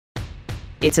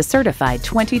It's a certified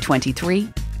 2023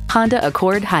 Honda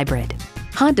Accord Hybrid.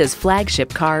 Honda's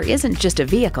flagship car isn't just a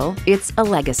vehicle, it's a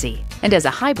legacy. And as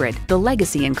a hybrid, the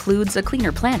legacy includes a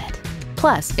cleaner planet.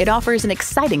 Plus, it offers an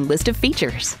exciting list of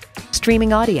features: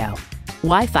 streaming audio,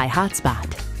 Wi-Fi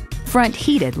hotspot, front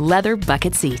heated leather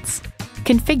bucket seats,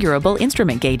 configurable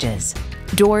instrument gauges,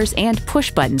 doors and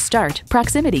push-button start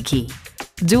proximity key,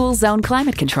 dual zone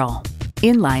climate control,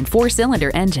 inline 4-cylinder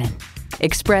engine,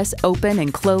 express open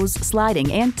and close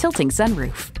sliding and tilting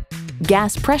sunroof,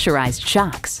 gas pressurized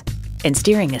shocks, and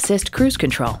steering assist cruise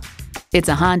control. It's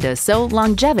a Honda, so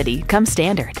longevity comes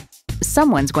standard.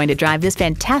 Someone's going to drive this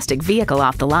fantastic vehicle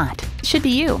off the lot. Should be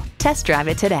you. Test drive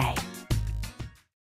it today.